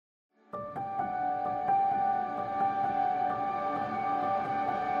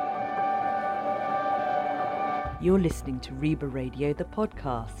You're listening to RIBA Radio, the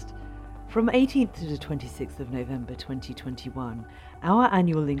podcast. From 18th to the 26th of November 2021, our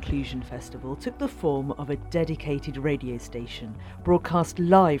annual Inclusion Festival took the form of a dedicated radio station broadcast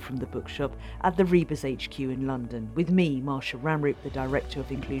live from the bookshop at the RIBA's HQ in London, with me, Marsha Ramroop, the Director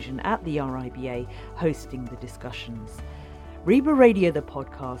of Inclusion at the RIBA, hosting the discussions. RIBA Radio, the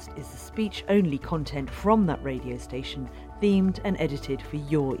podcast, is the speech-only content from that radio station, themed and edited for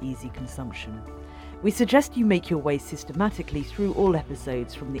your easy consumption. We suggest you make your way systematically through all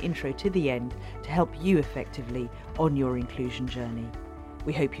episodes from the intro to the end to help you effectively on your inclusion journey.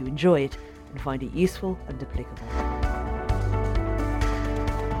 We hope you enjoy it and find it useful and applicable.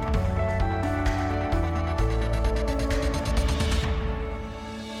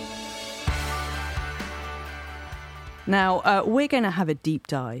 Now, we're going to have a deep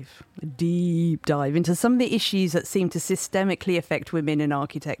dive into some of the issues that seem to systemically affect women in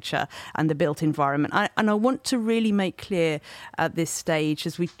architecture and the built environment. And I want to really make clear at this stage,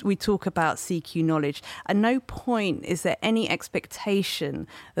 as we talk about CQ knowledge, at no point is there any expectation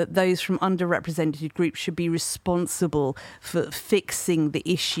that those from underrepresented groups should be responsible for fixing the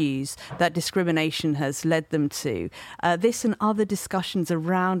issues that discrimination has led them to. This and other discussions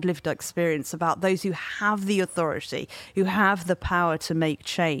around lived experience about those who have the authority, who have the power to make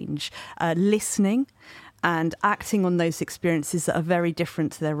change, listening and acting on those experiences that are very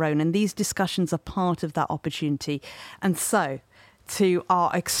different to their own. And these discussions are part of that opportunity. And so, to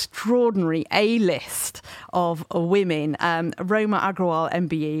our extraordinary A-list of women, Roma Agrawal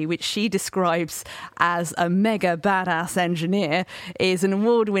MBE, which she describes as a mega badass engineer, is an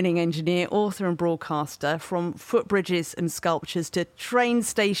award-winning engineer, author and broadcaster, from footbridges and sculptures to train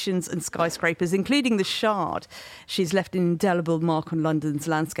stations and skyscrapers, including the Shard. She's left an indelible mark on London's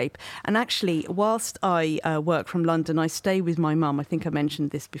landscape. And actually, whilst I work from London, I stay with my mum. I think I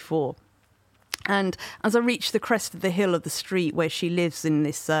mentioned this before. And as I reach the crest of the hill of the street where she lives in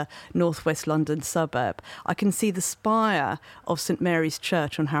this northwest London suburb, I can see the spire of St Mary's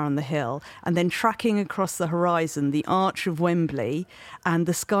Church on Harrow on the Hill, and then tracking across the horizon, the Arch of Wembley and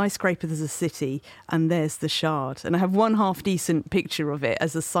the skyscrapers of the city, and there's the Shard. And I have one half-decent picture of it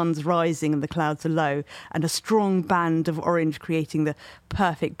as the sun's rising and the clouds are low, and a strong band of orange creating the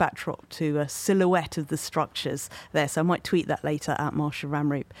perfect backdrop to a silhouette of the structures there. So I might tweet that later at Marsha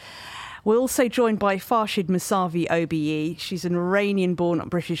Ramroop. We're also joined by Farshid Moussavi, OBE. She's an Iranian-born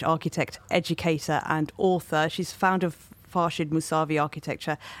British architect, educator and author. She's founder of Farshid Moussavi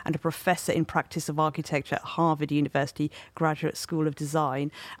Architecture and a professor in practice of architecture at Harvard University Graduate School of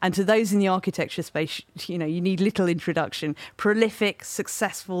Design. And to those in the architecture space, you need little introduction. Prolific,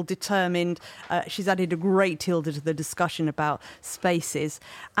 successful, determined. She's added a great deal to the discussion about spaces.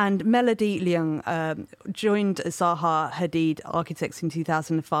 And Melodie Leung joined Zaha Hadid Architects in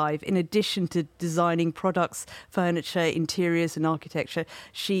 2005. In addition to designing products, furniture, interiors and architecture,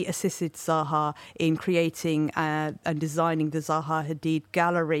 she assisted Zaha in creating and designing the Zaha Hadid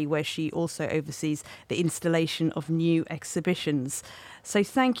Gallery, where she also oversees the installation of new exhibitions. So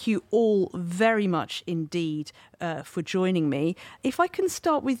thank you all very much indeed for joining me. If I can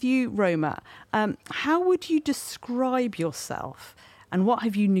start with you, Roma, how would you describe yourself and what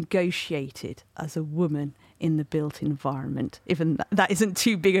have you negotiated as a woman in the built environment? Even that isn't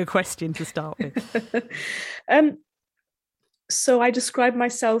too big a question to start with. So I describe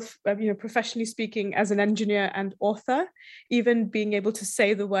myself, professionally speaking, as an engineer and author. Even being able to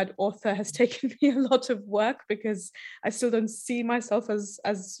say the word author has taken me a lot of work because I still don't see myself as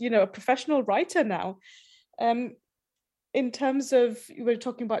a professional writer now. In terms of, we're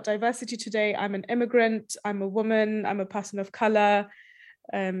talking about diversity today, I'm an immigrant, I'm a woman, I'm a person of color.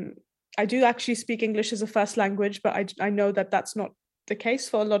 I do actually speak English as a first language, but I know that that's not the case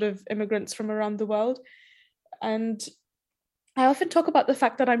for a lot of immigrants from around the world. And I often talk about the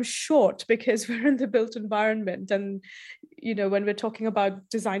fact that I'm short because we're in the built environment. And, when we're talking about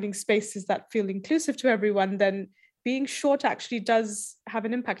designing spaces that feel inclusive to everyone, then being short actually does have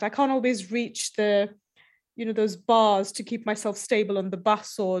an impact. I can't always reach those bars to keep myself stable on the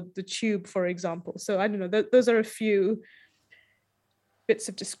bus or the tube, for example. So I don't know, those are a few bits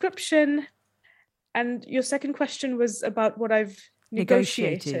of description. And your second question was about what I've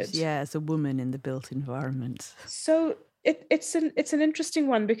negotiated. Yeah, as a woman in the built environment. So it's an interesting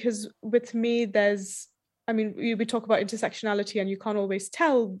one because with me, we talk about intersectionality and you can't always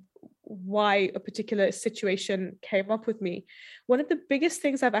tell why a particular situation came up with me. One of the biggest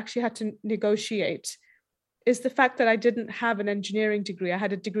things I've actually had to negotiate is the fact that I didn't have an engineering degree. I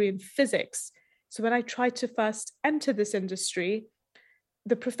had a degree in physics. So when I tried to first enter this industry,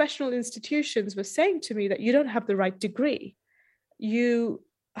 the professional institutions were saying to me that you don't have the right degree. You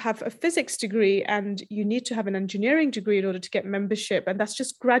have a physics degree and you need to have an engineering degree in order to get membership. And that's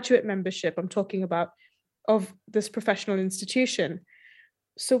just graduate membership I'm talking about of this professional institution.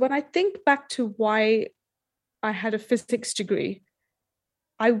 So when I think back to why I had a physics degree,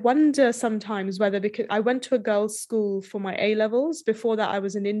 I wonder sometimes whether, because I went to a girls' school for my A levels. Before that, I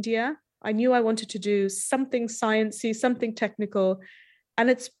was in India. I knew I wanted to do something sciencey, something technical. And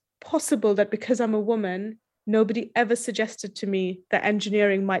it's possible that because I'm a woman, nobody ever suggested to me that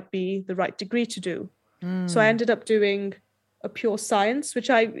engineering might be the right degree to do. So I ended up doing a pure science,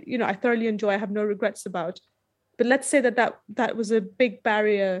 which I thoroughly enjoy. I have no regrets about. But let's say that was a big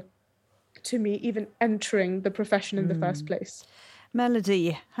barrier to me even entering the profession in the first place.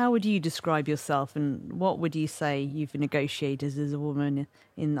 Melodie, how would you describe yourself, and what would you say you've negotiated as a woman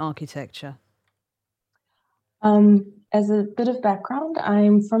in architecture? As a bit of background,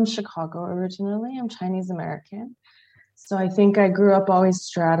 I'm from Chicago originally. I'm Chinese American. So I think I grew up always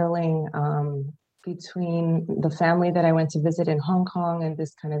straddling between the family that I went to visit in Hong Kong and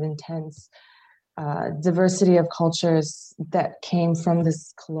this kind of intense diversity of cultures that came from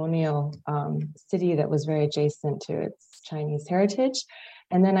this colonial city that was very adjacent to its Chinese heritage.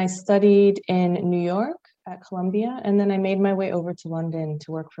 And then I studied in New York at Columbia, and then I made my way over to London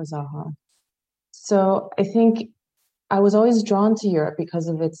to work for Zaha. So I think I was always drawn to Europe because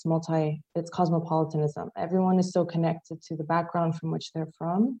of its cosmopolitanism. Everyone is so connected to the background from which they're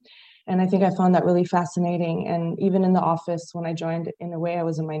from. And I think I found that really fascinating. And even in the office, when I joined, in a way, I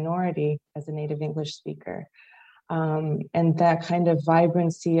was a minority as a native English speaker. And that kind of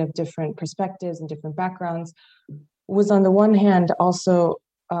vibrancy of different perspectives and different backgrounds was, on the one hand, also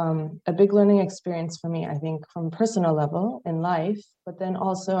a big learning experience for me, I think, from a personal level in life. But then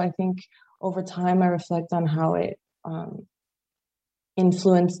also, I think, over time, I reflect on how it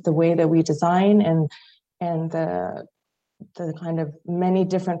influenced the way that we design and the kind of many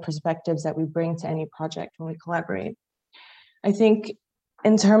different perspectives that we bring to any project when we collaborate. I think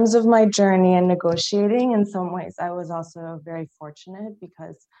in terms of my journey in negotiating, in some ways, I was also very fortunate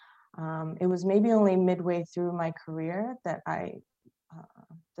because it was maybe only midway through my career that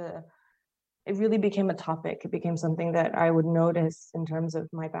it really became a topic. It became something that I would notice in terms of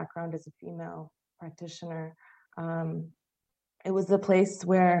my background as a female practitioner. It was the place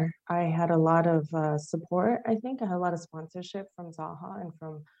where I had a lot of support. I think I had a lot of sponsorship from Zaha and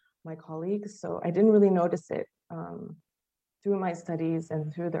from my colleagues. So I didn't really notice it through my studies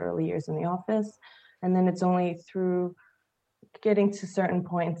and through the early years in the office. And then it's only through getting to certain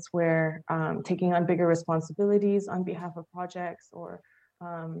points where taking on bigger responsibilities on behalf of projects or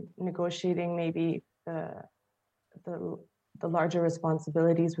negotiating maybe the larger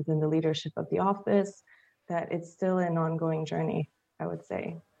responsibilities within the leadership of the office, that it's still an ongoing journey, I would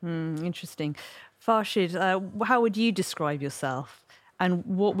say. Interesting. Farshid, how would you describe yourself, and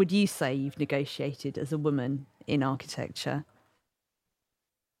what would you say you've negotiated as a woman in architecture?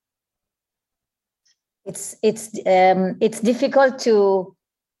 It's difficult to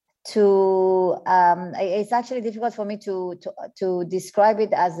it's actually difficult for me to describe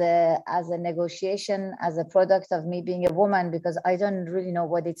it as a negotiation, as a product of me being a woman, because I don't really know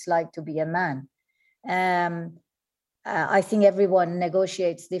what it's like to be a man. I think everyone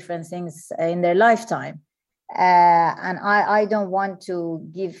negotiates different things in their lifetime, and I don't want to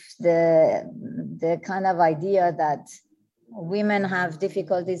give the kind of idea that women have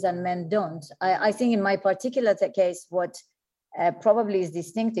difficulties and men don't. I think in my particular case, what probably is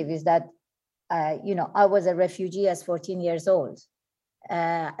distinctive is that I was a refugee as 14 years old.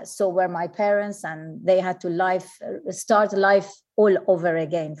 So were my parents, and they had to start life all over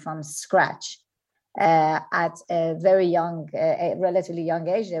again from scratch. At a very young, relatively young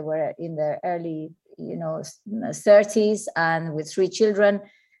age. They were in their early, 30s and with 3 children.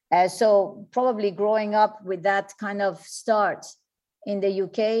 So probably growing up with that kind of start in the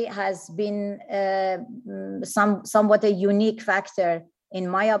UK has been somewhat a unique factor in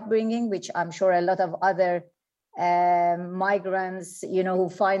my upbringing, which I'm sure a lot of other migrants, who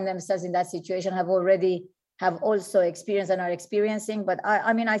find themselves in that situation have also experienced and are experiencing. But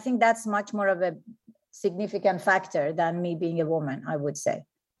I think that's much more of a significant factor than me being a woman, I would say.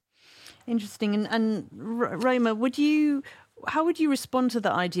 Interesting. And Roma, how would you respond to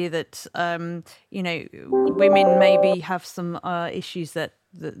the idea that women maybe have some issues that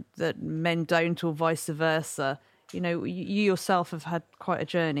men don't, or vice versa? You yourself have had quite a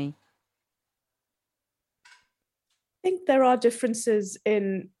journey. I think there are differences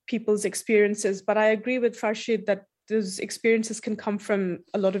in people's experiences, but I agree with Farshid that those experiences can come from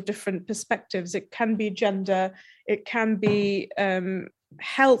a lot of different perspectives. It can be gender, it can be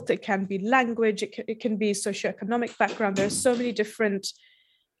health, it can be language, it can be socioeconomic background. There are so many different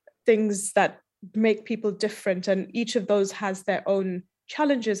things that make people different, and each of those has their own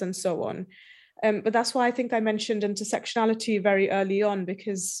challenges and so on. But that's why I think I mentioned intersectionality very early on,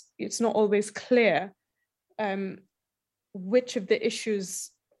 because it's not always clear which of the issues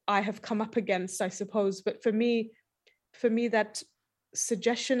I have come up against, I suppose. But for me, that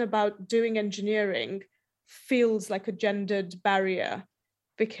suggestion about doing engineering feels like a gendered barrier,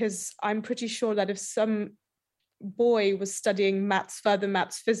 because I'm pretty sure that if some boy was studying further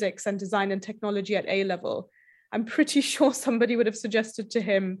maths, physics, and design and technology at A level, I'm pretty sure somebody would have suggested to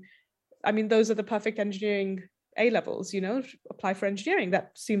him, I mean, those are the perfect engineering A levels, apply for engineering.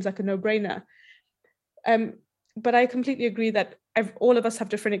 That seems like a no-brainer. But I completely agree that all of us have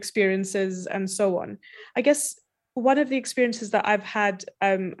different experiences and so on. I guess one of the experiences that I've had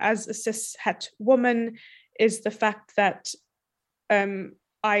as a cis-het woman is the fact that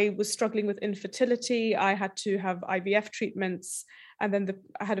I was struggling with infertility. I had to have IVF treatments, and then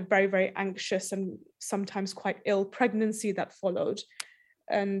I had a very, very anxious and sometimes quite ill pregnancy that followed.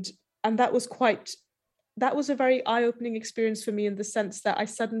 And that was a very eye-opening experience for me, in the sense that I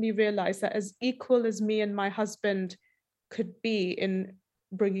suddenly realized that as equal as me and my husband could be in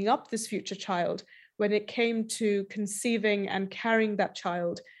bringing up this future child, when it came to conceiving and carrying that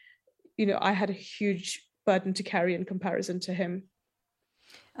child, I had a huge burden to carry in comparison to him.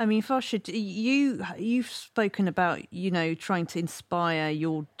 I mean, Farshid, you've spoken about, trying to inspire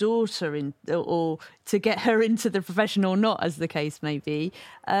your daughter or to get her into the profession or not, as the case may be.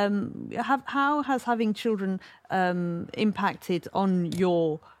 How has having children impacted on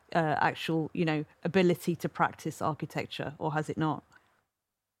your actual, ability to practice architecture, or has it not?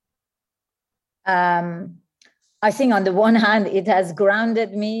 I think on the one hand, it has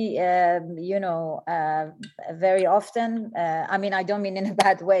grounded me, very often. I mean, I don't mean in a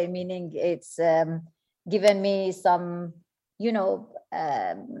bad way, meaning it's given me some,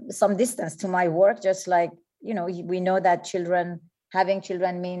 some distance to my work, just like, we know that having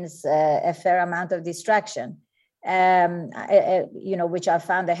children means a fair amount of distraction, which I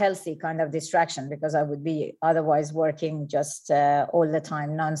found a healthy kind of distraction, because I would be otherwise working just all the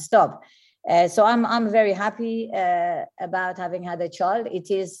time, nonstop. So I'm very happy about having had a child.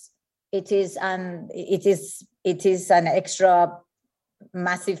 It is an extra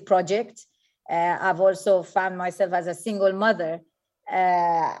massive project. I've also found myself as a single mother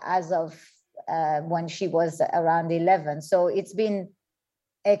as of when she was around 11. So it's been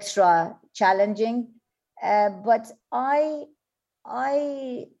extra challenging. But I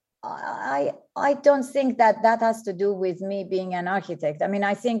don't think that has to do with me being an architect. I mean,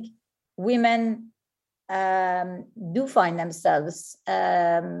 I think women do find themselves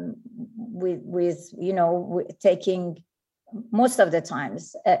with taking most of the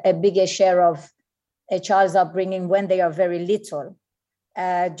times a bigger share of a child's upbringing when they are very little,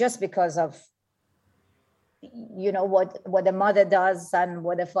 just because of what the mother does and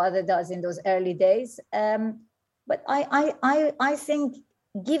what the father does in those early days. But I think,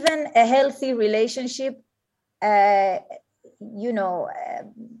 given a healthy relationship,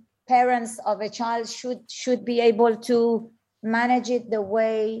 parents of a child should be able to manage it the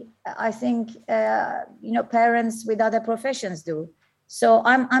way I think parents with other professions do. So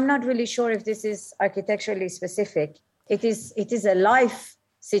I'm not really sure if this is architecturally specific. It is a life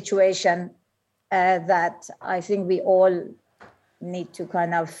situation that I think we all need to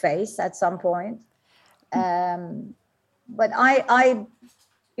kind of face at some point. But I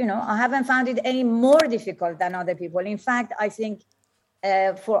haven't found it any more difficult than other people. In fact, I think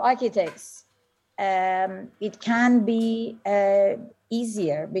for architects, it can be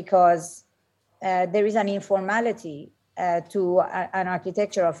easier, because there is an informality to an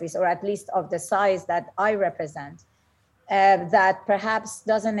architecture office, or at least of the size that I represent, that perhaps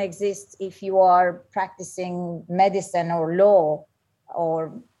doesn't exist if you are practicing medicine or law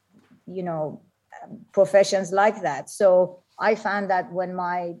or, professions like that. So I found that when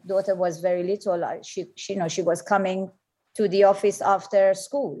my daughter was very little, she was coming to the office after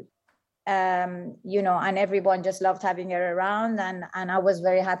school, and everyone just loved having her around, and I was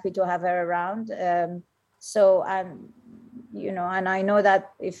very happy to have her around. And I know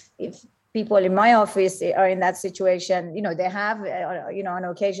that if people in my office are in that situation, they have, on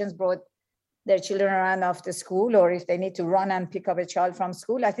occasions brought their children around after school, or if they need to run and pick up a child from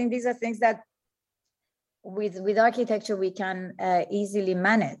school. I think these are things that with architecture we can easily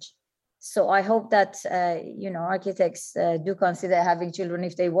manage. So I hope that, architects do consider having children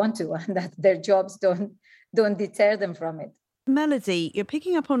if they want to, and that their jobs don't deter them from it. Melodie, you're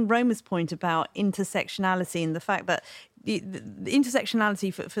picking up on Roma's point about intersectionality and the fact that the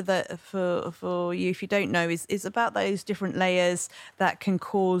intersectionality for you, if you don't know, is about those different layers that can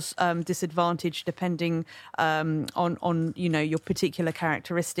cause disadvantage depending on your particular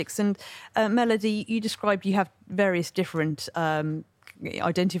characteristics. And Melodie, you described you have various different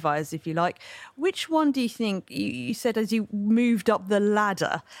identifiers, if you like. Which one do you think, you said as you moved up the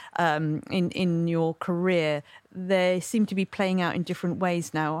ladder in your career, they seem to be playing out in different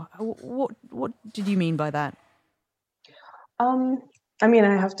ways now? What did you mean by that? I mean,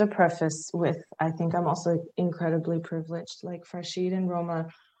 I have to preface with, I think I'm also incredibly privileged. Like Farshid and Roma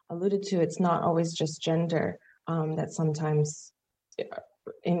alluded to, it's not always just gender that sometimes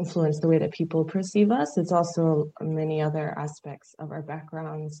influence the way that people perceive us. It's also many other aspects of our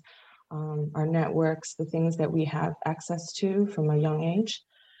backgrounds, our networks, the things that we have access to from a young age.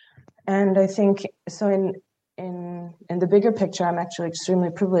 And I think, so in the bigger picture, I'm actually extremely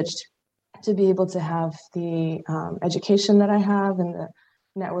privileged to be able to have the education that I have and the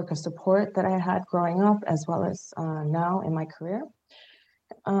network of support that I had growing up, as well as now in my career.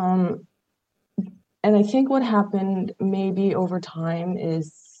 And I think what happened maybe over time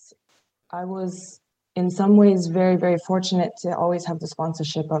is I was in some ways very, very fortunate to always have the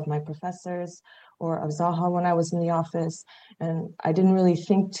sponsorship of my professors or of Zaha when I was in the office. And I didn't really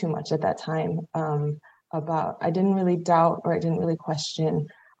think too much at that time I didn't really doubt or I didn't really question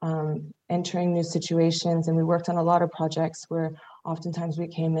entering new situations. And we worked on a lot of projects where oftentimes we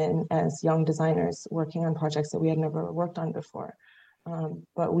came in as young designers working on projects that we had never worked on before.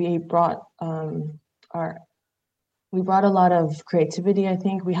 But we brought a lot of creativity, I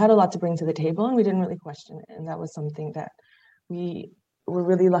think. We had a lot to bring to the table and we didn't really question it. And that was something that we were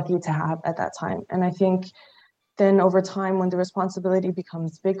really lucky to have at that time. And I think then over time, when the responsibility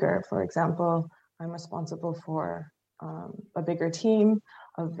becomes bigger, for example, I'm responsible for a bigger team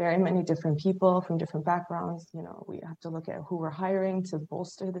of very many different people from different backgrounds. You know, we have to look at who we're hiring to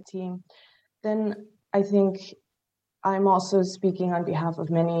bolster the team. Then I think I'm also speaking on behalf of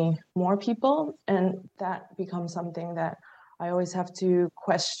many more people, and that becomes something that I always have to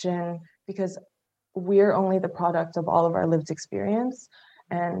question because we're only the product of all of our lived experience.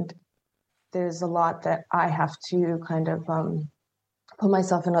 And there's a lot that I have to kind of put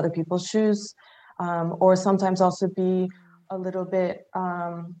myself in other people's shoes, or sometimes also be a little bit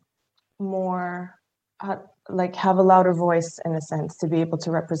more, like have a louder voice in a sense to be able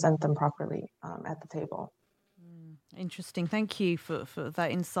to represent them properly at the table. Interesting. Thank you for that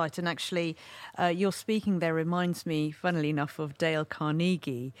insight. And actually, your speaking there reminds me, funnily enough, of Dale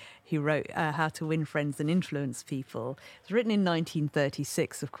Carnegie, who wrote How to Win Friends and Influence People. It was written in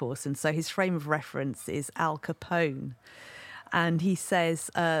 1936, of course, and so his frame of reference is Al Capone. And he says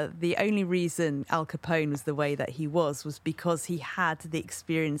the only reason Al Capone was the way that he was because he had the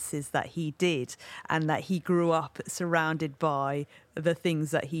experiences that he did and that he grew up surrounded by the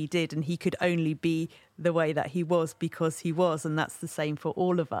things that he did, and he could only be the way that he was because he was. And that's the same for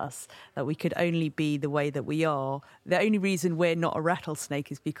all of us, that we could only be the way that we are. The only reason we're not a rattlesnake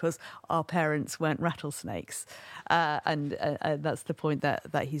is because our parents weren't rattlesnakes. And that's the point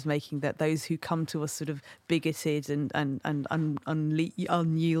that he's making, that those who come to us sort of bigoted and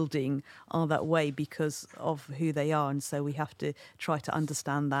unyielding are that way because of who they are. And so we have to try to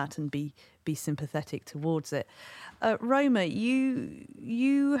understand that and be sympathetic towards it. Roma,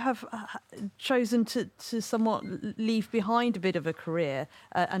 you have chosen to somewhat leave behind a bit of a career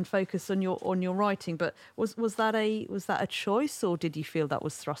and focus on your writing. But was that a choice, or did you feel that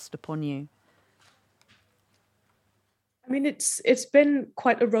was thrust upon you? I mean, it's been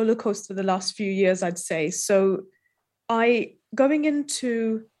quite a roller coaster the last few years, I'd say. So going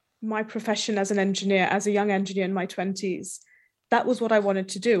into my profession as an engineer, as a young engineer in my 20s, that was what I wanted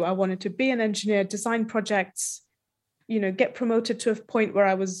to do. I wanted to be an engineer, design projects, get promoted to a point where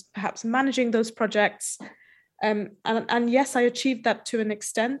I was perhaps managing those projects. And yes, I achieved that to an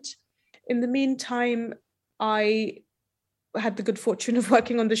extent. In the meantime, I had the good fortune of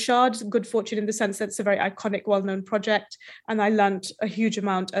working on the Shard, good fortune in the sense that it's a very iconic, well-known project. And I learned a huge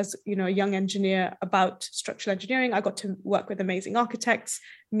amount as, a young engineer about structural engineering. I got to work with amazing architects,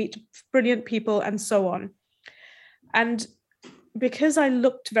 meet brilliant people, and so on. And because I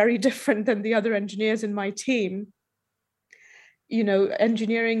looked very different than the other engineers in my team,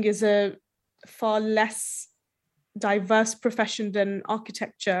 engineering is a far less diverse profession than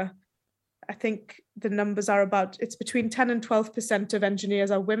architecture. I think the numbers are it's between 10 and 12% of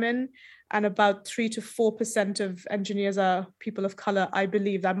engineers are women, and about 3 to 4% of engineers are people of color. I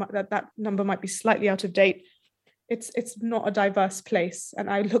believe that number might be slightly out of date. It's not a diverse place. And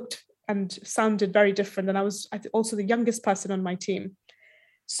I looked and sounded very different. And I was also the youngest person on my team.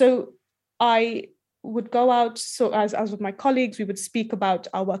 So I would go out, so as with my colleagues, we would speak about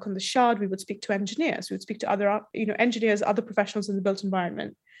our work on the shard, we would speak to engineers, we would speak to other, engineers, other professionals in the built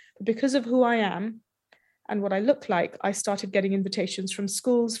environment. But because of who I am and what I look like, I started getting invitations from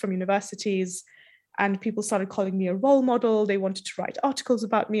schools, from universities, and people started calling me a role model. They wanted to write articles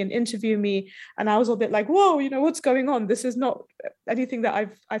about me and interview me. And I was a bit like, whoa, what's going on? This is not anything that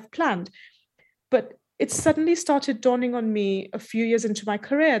I've planned. But it suddenly started dawning on me a few years into my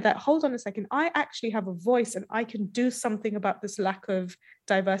career that, hold on a second, I actually have a voice and I can do something about this lack of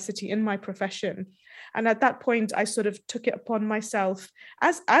diversity in my profession. And at that point, I sort of took it upon myself,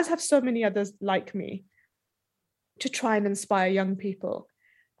 as have so many others like me, to try and inspire young people.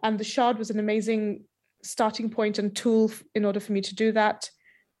 And the Shard was an amazing starting point and tool in order for me to do that.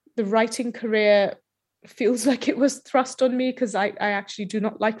 The writing career feels like it was thrust on me because I actually do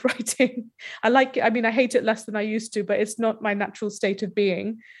not like writing. I hate it less than I used to, but it's not my natural state of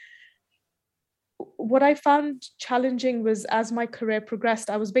being. What I found challenging was, as my career progressed,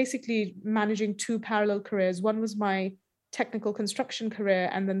 I was basically managing two parallel careers. One was my technical construction career,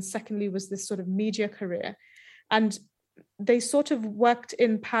 and then secondly was this sort of media career. And they sort of worked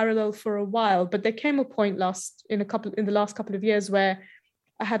in parallel for a while, but there came a point in the last couple of years where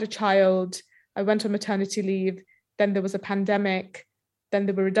I had a child, I went on maternity leave, then there was a pandemic, then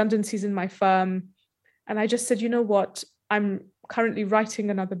there were redundancies in my firm. And I just said, you know what, I'm currently writing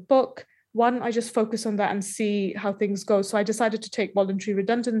another book. One, I just focus on that and see how things go. So I decided to take voluntary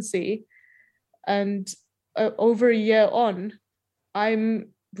redundancy. And over a year on, I'm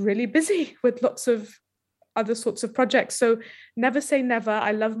really busy with lots of other sorts of projects. So never say never.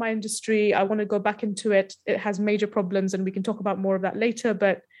 I love my industry. I want to go back into it. It has major problems, and we can talk about more of that later.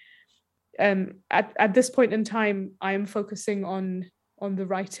 But at this point in time, I am focusing on the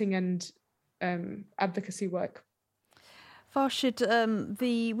writing and advocacy work. Farshid,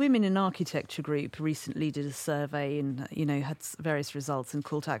 the Women in Architecture group recently did a survey and, had various results and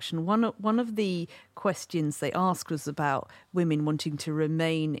call to action. One of the questions they asked was about women wanting to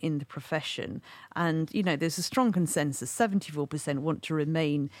remain in the profession. And, there's a strong consensus. 74% want to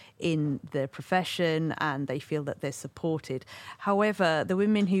remain in their profession and they feel that they're supported. However, the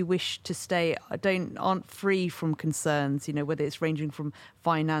women who wish to stay aren't free from concerns, whether it's ranging from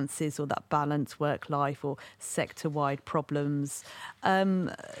finances or that balanced work-life or sector-wide problems.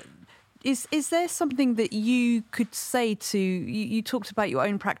 Is there something that you could say to, you talked about your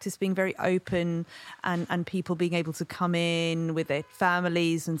own practice being very open and people being able to come in with their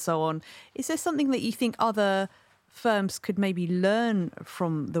families and so on. Is there something that you think other firms could maybe learn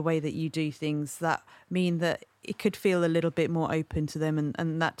from the way that you do things that mean that it could feel a little bit more open to them,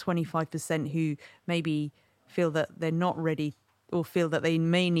 and that 25% who maybe feel that they're not ready or feel that they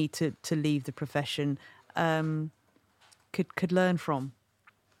may need to leave the profession could learn from?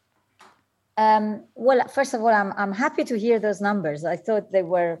 Well, first of all, I'm happy to hear those numbers. I thought they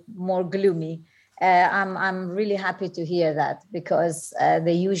were more gloomy. I'm really happy to hear that, because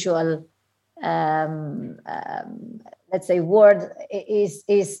the usual, let's say, word is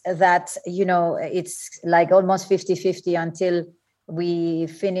that, it's like almost 50-50 until we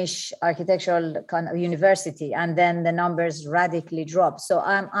finish architectural kind of university, and then the numbers radically drop. So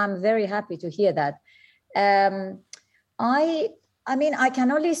I'm very happy to hear that. I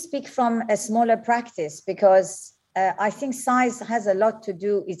can only speak from a smaller practice, because I think size has a lot to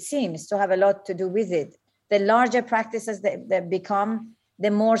do, it seems to have a lot to do with it. The larger practices that become,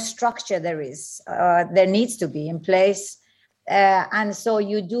 the more structure there needs to be in place. And so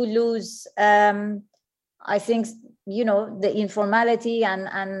you do lose, I think, the informality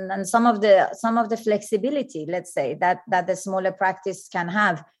and some of the flexibility, let's say, that the smaller practice can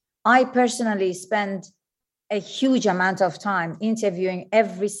have. I personally spend a huge amount of time interviewing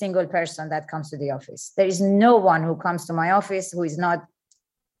every single person that comes to the office. There is no one who comes to my office who is not,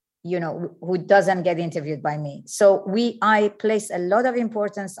 who doesn't get interviewed by me. So I place a lot of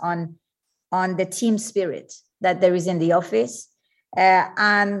importance on the team spirit that there is in the office,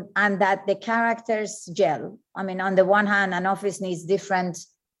 and that the characters gel. I mean, on the one hand, an office needs different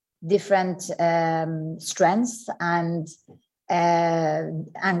strengths, and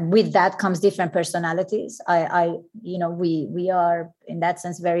with that comes different personalities. We are in that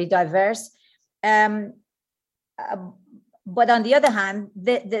sense very diverse. But on the other hand,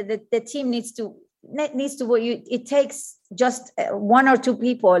 the team needs to work. It takes just one or two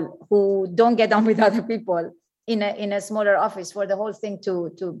people who don't get on with other people in a smaller office for the whole thing to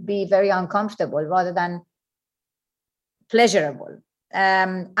be very uncomfortable rather than pleasurable.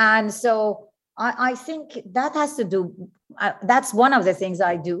 And so I think that has to do. That's one of the things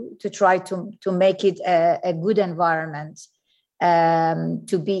I do to try to make it a good environment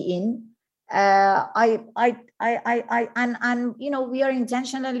to be in. And we are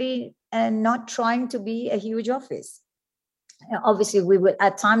intentionally not trying to be a huge office. Obviously, we will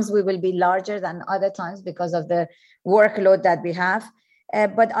at times we will be larger than other times because of the workload that we have.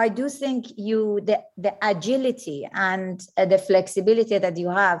 But I do think the agility and the flexibility that you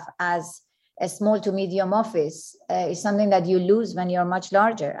have as a small to medium office is something that you lose when you're much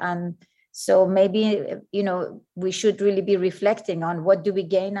larger. And so maybe, we should really be reflecting on what do we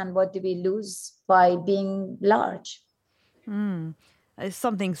gain and what do we lose by being large. It's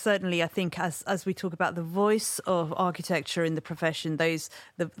something certainly, I think, as we talk about the voice of architecture in the profession,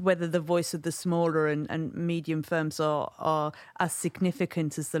 whether the voice of the smaller and medium firms are as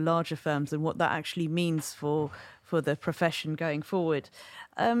significant as the larger firms, and what that actually means for the profession going forward.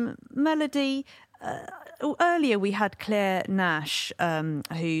 Melodie, earlier we had Claire Nash,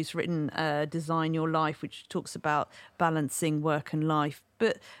 who's written Design Your Life, which talks about balancing work and life.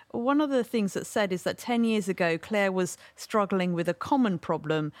 But one of the things that's said is that 10 years ago, Claire was struggling with a common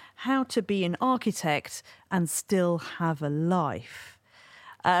problem: how to be an architect and still have a life.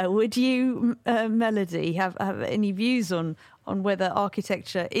 Would you, Melodie, have any views on whether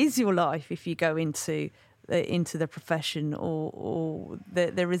architecture is your life if you go into the profession, or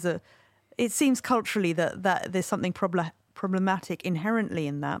there is it seems culturally that there's something problematic inherently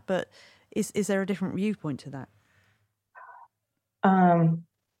in that, but is there a different viewpoint to that?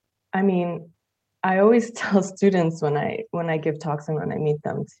 I always tell students when I give talks and when I meet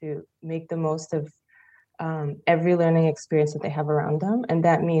them to make the most of every learning experience that they have around them. And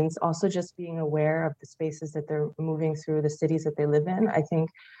that means also just being aware of the spaces that they're moving through, the cities that they live in. I think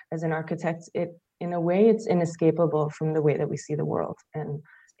as an architect, in a way, it's inescapable from the way that we see the world and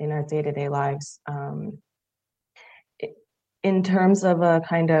in our day-to-day lives. In terms of a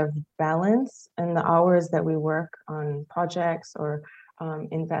kind of balance and the hours that we work on projects or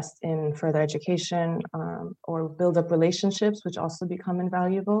invest in further education or build up relationships, which also become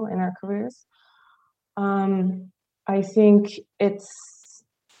invaluable in our careers. I think it's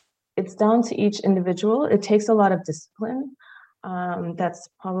down to each individual. It takes a lot of discipline. That's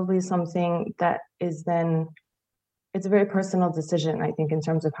probably something that is then, it's a very personal decision, I think, in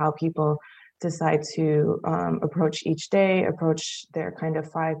terms of how people decide to approach each day, approach their kind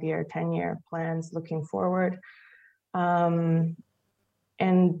of 5-year, 10-year plans looking forward. And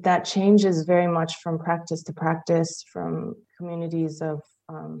that changes very much from practice to practice, from communities of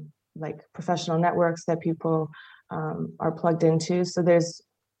like professional networks that people are plugged into. So there's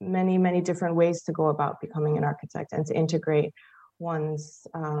many, many different ways to go about becoming an architect and to integrate one's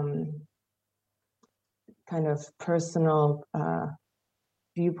kind of personal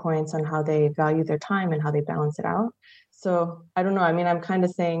viewpoints on how they value their time and how they balance it out. So I don't know. I mean, I'm kind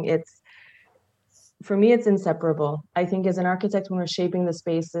of saying for me, it's inseparable. I think as an architect, when we're shaping the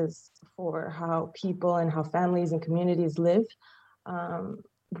spaces for how people and how families and communities live,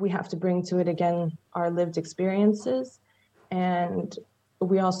 we have to bring to it, again, our lived experiences. And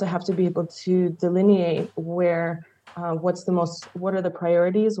we also have to be able to delineate what are the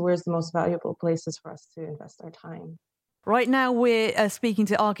priorities, where's the most valuable places for us to invest our time. Right now, we're speaking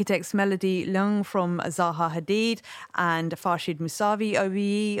to architects Melodie Leung from Zaha Hadid and Farshid Moussavi,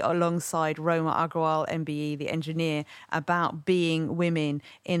 OBE, alongside Roma Agrawal MBE, the engineer, about being women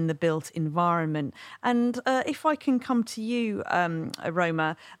in the built environment. And if I can come to you,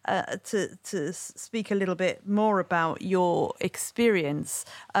 Roma, to speak a little bit more about your experience.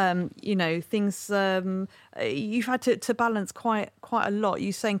 Things you've had to balance quite a lot.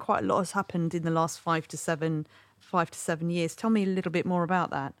 You're saying quite a lot has happened in the last 5 to 7 years. Tell me a little bit more about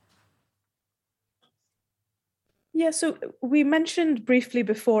that. Yeah, so we mentioned briefly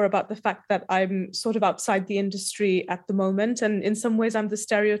before about the fact that I'm sort of outside the industry at the moment, and in some ways I'm the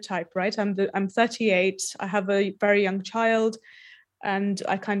stereotype, right? I'm 38, I have a very young child, and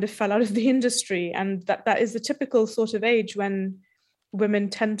I kind of fell out of the industry, and that is the typical sort of age when women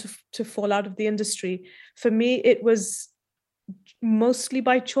tend to fall out of the industry. For me, it was mostly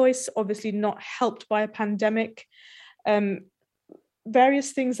by choice, obviously not helped by a pandemic.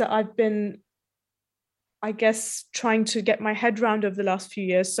 Various things that I've been, I guess, trying to get my head around over the last few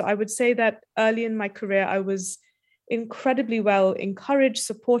years. So I would say that early in my career, I was incredibly well encouraged,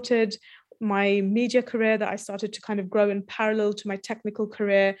 supported. My media career that I started to kind of grow in parallel to my technical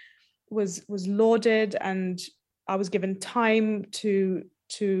career was lauded, and I was given time to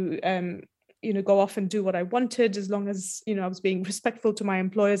go off and do what I wanted, as long as, I was being respectful to my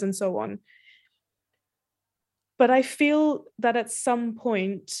employers and so on. But I feel that at some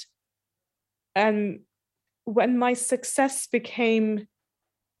point, when my success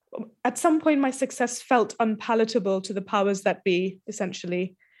felt unpalatable to the powers that be,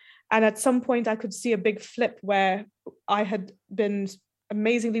 essentially. And at some point I could see a big flip where I had been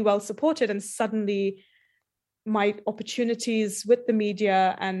amazingly well supported, and suddenly my opportunities with the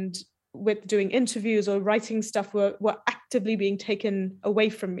media and with doing interviews or writing stuff were actively being taken away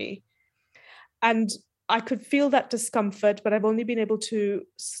from me. And I could feel that discomfort, but I've only been able to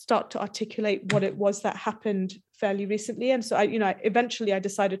start to articulate what it was that happened fairly recently. And so eventually I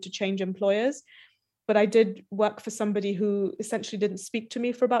decided to change employers, but I did work for somebody who essentially didn't speak to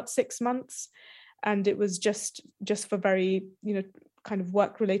me for about 6 months. And it was just for very, kind of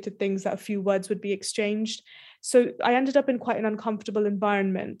work-related things that a few words would be exchanged. So I ended up in quite an uncomfortable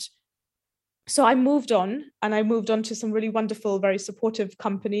environment. So I moved on, and I moved on to some really wonderful, very supportive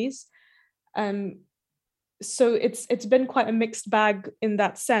companies. So it's been quite a mixed bag in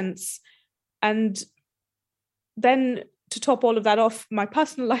that sense. And then to top all of that off, my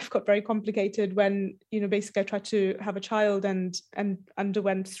personal life got very complicated when, basically I tried to have a child and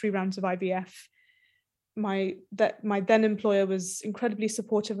underwent 3 rounds of IVF. My then employer was incredibly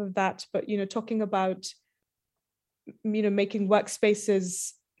supportive of that, but talking about making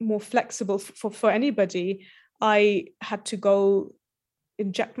workspaces more flexible for anybody, I had to go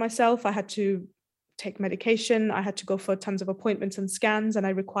inject myself, I had to take medication, I had to go for tons of appointments and scans, and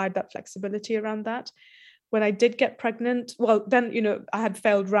I required that flexibility around that. When I did get pregnant, well, then I had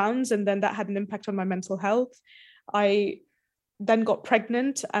failed rounds, and then that had an impact on my mental health. I then got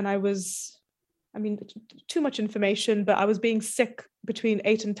pregnant, and I was, too much information, but I was being sick between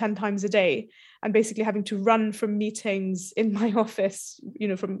 8 and 10 times a day, and basically having to run from meetings in my office,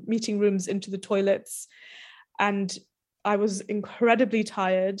 from meeting rooms into the toilets. And I was incredibly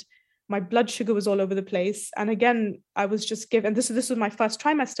tired. My blood sugar was all over the place. And again, I was just given, this was my first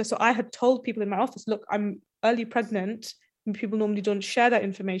trimester. So I had told people in my office, look, I'm early pregnant. People normally don't share that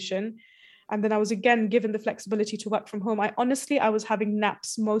information. And then I was again given the flexibility to work from home. I was having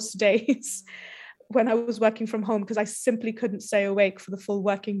naps most days when I was working from home, because I simply couldn't stay awake for the full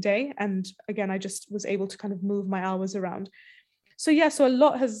working day. And again, I just was able to kind of move my hours around. So a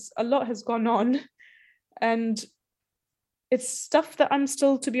lot has gone on, and it's stuff that I'm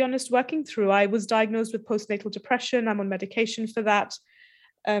still, to be honest, working through. I was diagnosed with postnatal depression. I'm on medication for that.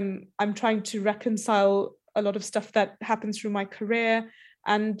 I'm trying to reconcile a lot of stuff that happens through my career,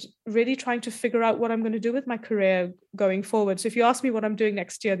 and really trying to figure out what I'm going to do with my career going forward. So if you ask me what I'm doing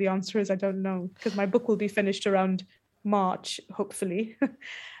next year, the answer is I don't know, because my book will be finished around March, hopefully.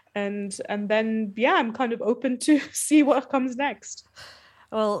 and then, I'm kind of open to see what comes next.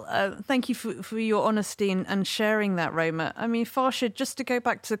 Well, thank you for your honesty and sharing that, Roma. Farshid, just to go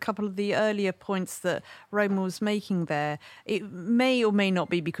back to a couple of the earlier points that Roma was making there, it may or may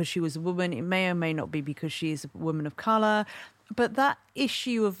not be because she was a woman, it may or may not be because she is a woman of colour, but that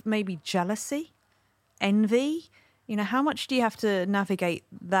issue of maybe jealousy, envy, how much do you have to navigate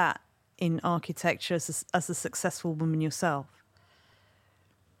that in architecture as a successful woman yourself?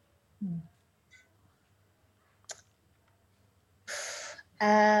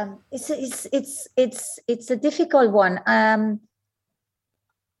 It's a difficult one. I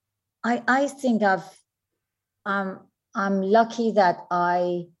think I'm lucky that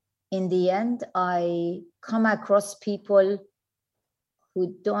in the end I come across people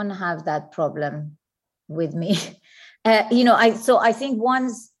who don't have that problem with me. I think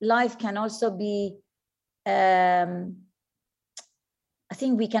one's life can also be. I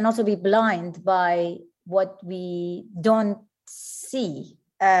think we can also be blind by what we don't see.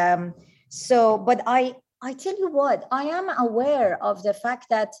 But I tell you what, I am aware of the fact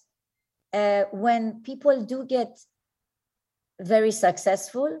that when people do get very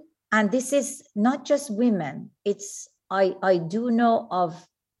successful, and this is not just women, I do know of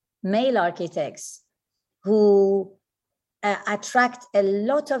male architects who attract a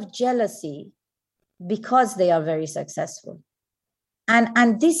lot of jealousy because they are very successful.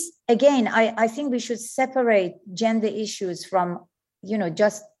 And this, again, I think we should separate gender issues from,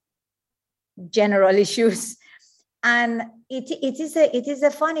 just general issues. And it is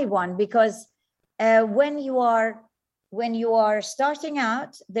a funny one, because when you are starting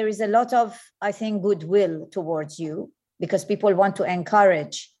out, there is a lot of, I think, goodwill towards you, because people want to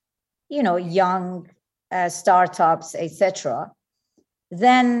encourage, young startups, etc.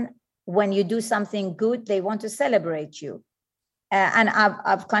 Then when you do something good, they want to celebrate you. And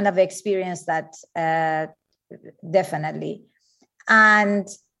I've kind of experienced that definitely. And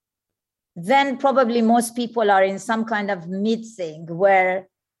then probably most people are in some kind of mid thing where,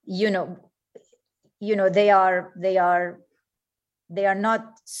 they are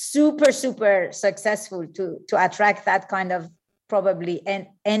not super successful to attract that kind of probably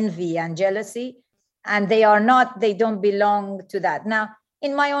envy and jealousy. And they don't belong to that. Now,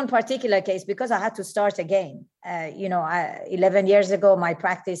 in my own particular case, because I had to start again, 11 years ago, my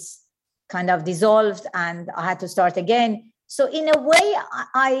practice kind of dissolved and I had to start again. So in a way,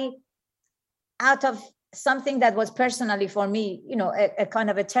 I out of something that was personally for me, a kind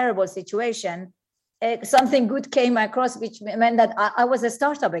of a terrible situation, something good came across, which meant that I was a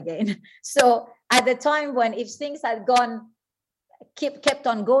startup again. So at the time when, if things had kept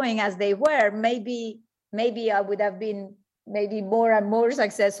on going as they were, maybe I would have been maybe more and more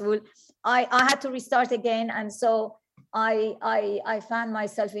successful. I had to restart again. And so I found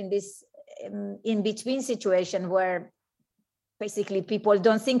myself in this in between situation where basically people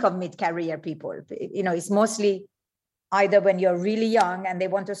don't think of mid-career people. It's mostly either when you're really young and they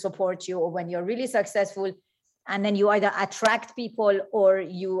want to support you, or when you're really successful, and then you either attract people or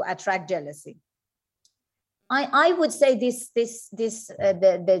you attract jealousy. I would say the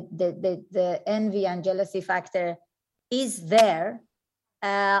envy and jealousy factor is there.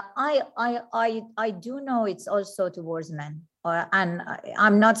 I do know it's also towards men, and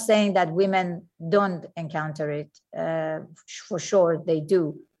I'm not saying that women don't encounter it. For sure they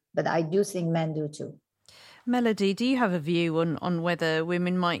do, but I do think men do too. Melodie, do you have a view on whether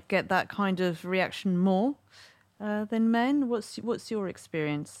women might get that kind of reaction more than men? What's your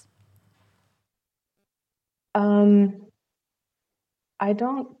experience? I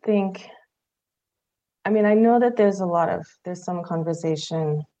don't think. I mean, I know that there's some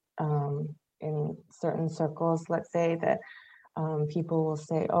conversation in certain circles, let's say, that people will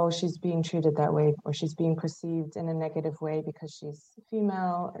say, oh, she's being treated that way, or she's being perceived in a negative way because she's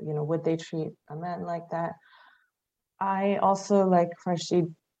female. Would they treat a man like that? I also, like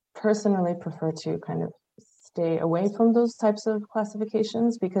Farshid, personally prefer to kind of stay away from those types of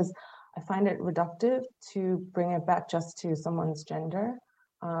classifications, because I find it reductive to bring it back just to someone's gender.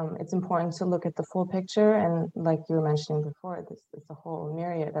 It's important to look at the full picture, and like you were mentioning before, it's a whole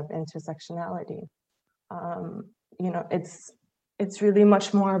myriad of intersectionality. It's really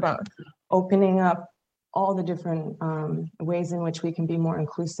much more about opening up all the different ways in which we can be more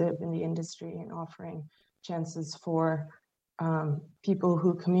inclusive in the industry, and offering chances for people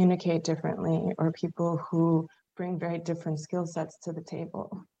who communicate differently, or people who bring very different skill sets to the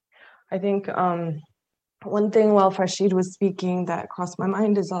table. I think one thing while Farshid was speaking that crossed my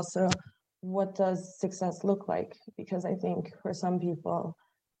mind is also, what does success look like? Because I think for some people,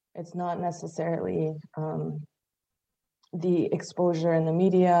 it's not necessarily the exposure in the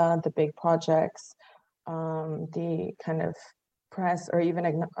media, the big projects, the kind of press, or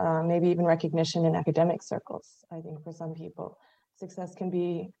even maybe even recognition in academic circles. I think for some people, success can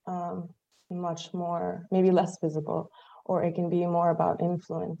be much more, maybe less visible, or it can be more about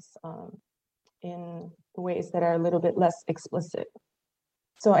influence in ways that are a little bit less explicit.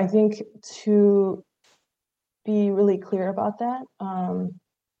 So I think to be really clear about that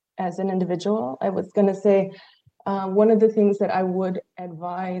as an individual, I was going to say, one of the things that I would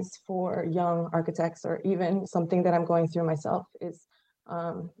advise for young architects, or even something that I'm going through myself, is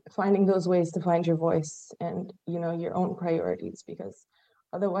finding those ways to find your voice and your own priorities, because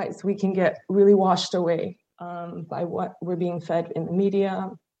otherwise we can get really washed away by what we're being fed in the media,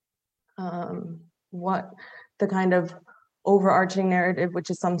 what the kind of overarching narrative, which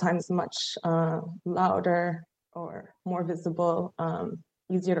is sometimes much louder or more visible,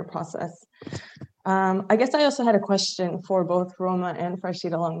 easier to process. I guess I also had a question for both Roma and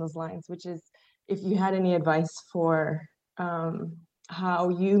Farshid along those lines, which is if you had any advice for how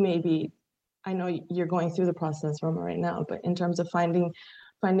you maybe, I know you're going through the process, Roma, right now, but in terms of finding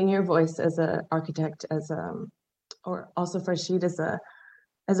your voice as an architect, or also Farshid as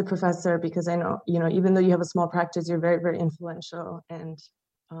a professor, because I know, even though you have a small practice, you're very, very influential. And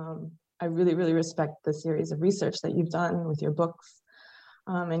I really, really respect the series of research that you've done with your books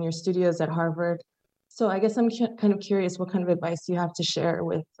and your studios at Harvard. So I guess I'm kind of curious what kind of advice you have to share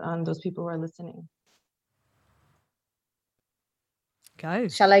with those people who are listening. Go.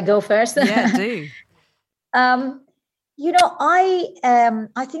 Shall I go first? Yeah, do. I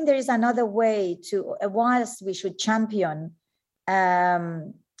think there is another way to, whilst we should champion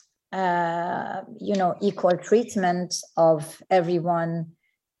equal treatment of everyone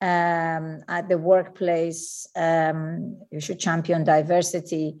at the workplace. We should champion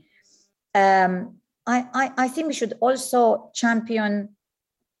diversity. I think we should also champion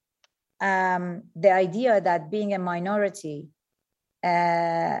the idea that being a minority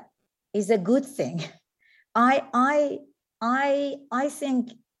is a good thing. I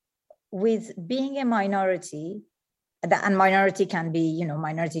think with being a minority, and minority can be,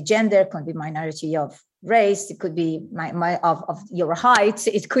 minority gender, could be minority of race, it could be of your height,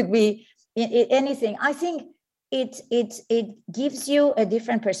 it could be anything. I think it gives you a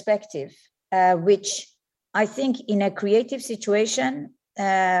different perspective, which I think in a creative situation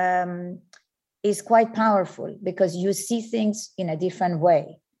is quite powerful, because you see things in a different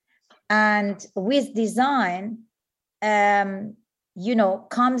way. And with design, comes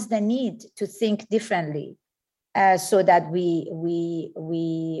the need to think differently, so that we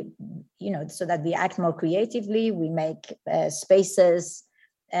act more creatively. We make spaces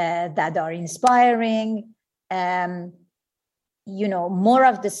that are inspiring. More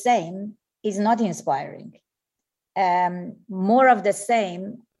of the same is not inspiring. More of the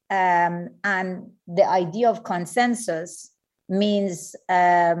same, and the idea of consensus means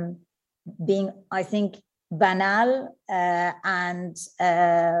being, I think, banal, and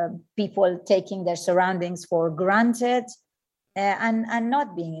people taking their surroundings for granted, and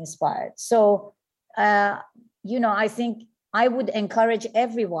not being inspired. So, I think I would encourage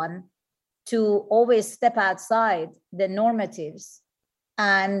everyone to always step outside the normatives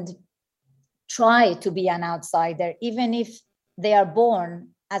and try to be an outsider, even if they are born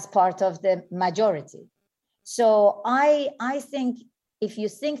as part of the majority. So I think if we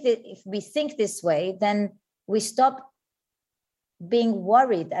think this way, then we stop being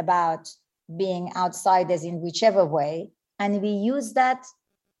worried about being outsiders in whichever way, and we use that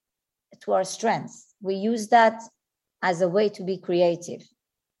to our strengths. We use that as a way to be creative.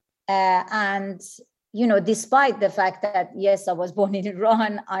 Despite the fact that, yes, I was born in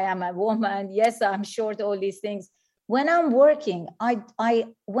Iran, I am a woman, yes, I'm short, all these things. When I'm working, I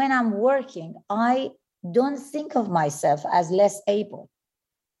don't think of myself as less able.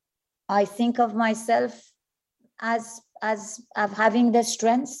 I think of myself as having the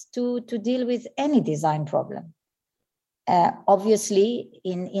strength to deal with any design problem. Obviously,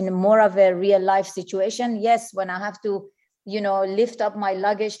 in more of a real life situation, yes, when I have to, lift up my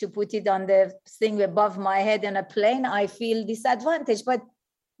luggage to put it on the thing above my head in a plane, I feel disadvantaged, but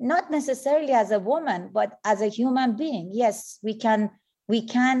not necessarily as a woman, but as a human being. Yes, we can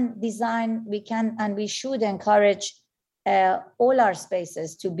design, and we should encourage all our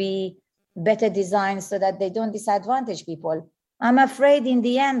spaces to be better designed so that they don't disadvantage people. I'm afraid in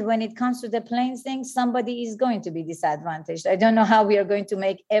the end, when it comes to the plane thing, somebody is going to be disadvantaged. I don't know how we are going to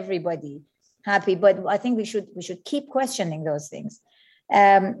make everybody happy, but I think we should keep questioning those things.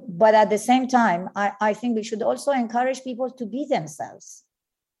 But at the same time, I think we should also encourage people to be themselves,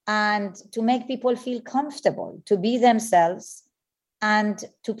 and to make people feel comfortable to be themselves, and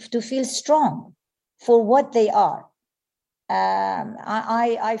to feel strong for what they are.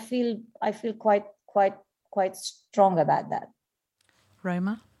 I feel quite strong about that.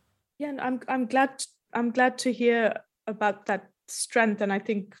 Roma? Yeah, and I'm glad to hear about that strength. And I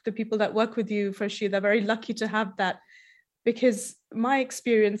think the people that work with you, Farshid, are very lucky to have that, because my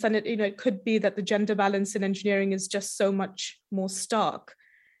experience, and it could be that the gender balance in engineering is just so much more stark,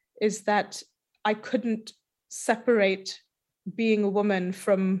 is that I couldn't separate being a woman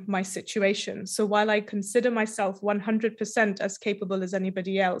from my situation. So while I consider myself 100% as capable as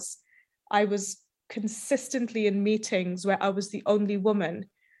anybody else, I was consistently in meetings where I was the only woman,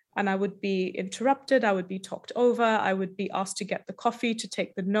 and I would be interrupted, I would be talked over, I would be asked to get the coffee, to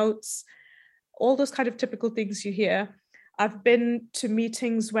take the notes, all those kind of typical things you hear. I've been to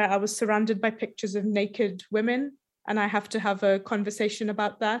meetings where I was surrounded by pictures of naked women, and I have to have a conversation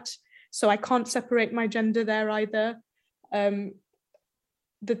about that. So I can't separate my gender there either.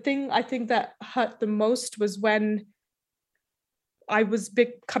 The thing I think that hurt the most was when I was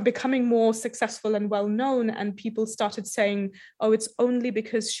becoming more successful and well-known, and people started saying, oh, it's only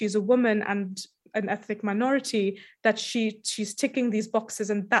because she's a woman and an ethnic minority that she's ticking these boxes,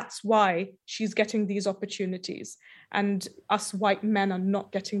 and that's why she's getting these opportunities, and us white men are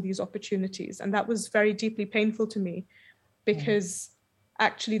not getting these opportunities. And that was very deeply painful to me, because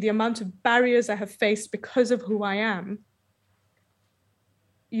actually the amount of barriers I have faced because of who I am,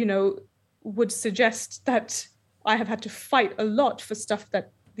 would suggest that I have had to fight a lot for stuff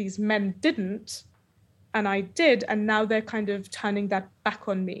that these men didn't, and I did, and now they're kind of turning that back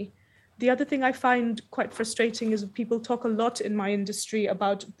on me. The other thing I find quite frustrating is people talk a lot in my industry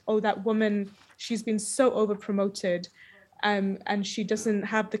about, oh, that woman, she's been so over-promoted, and she doesn't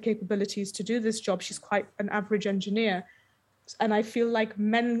have the capabilities to do this job. She's quite an average engineer. And I feel like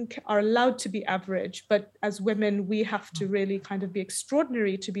men are allowed to be average, but as women, we have to really kind of be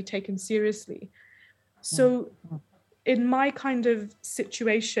extraordinary to be taken seriously. So in my kind of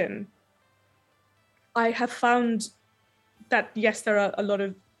situation, I have found that, yes, there are a lot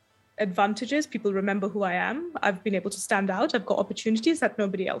of advantages. People remember who I am. I've been able to stand out. I've got opportunities that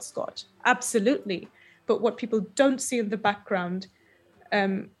nobody else got. Absolutely. But what people don't see in the background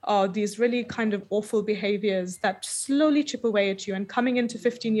are these really kind of awful behaviors that slowly chip away at you. And coming into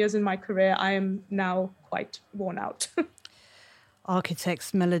 15 years in my career, I am now quite worn out.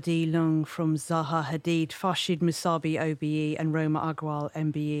 Architects Melodie, Leung from Zaha Hadid, Farshid Moussavi OBE and Roma Agrawal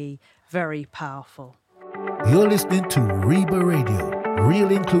MBE. Very powerful. You're listening to RIBA Radio.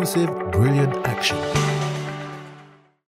 Real inclusive, brilliant action.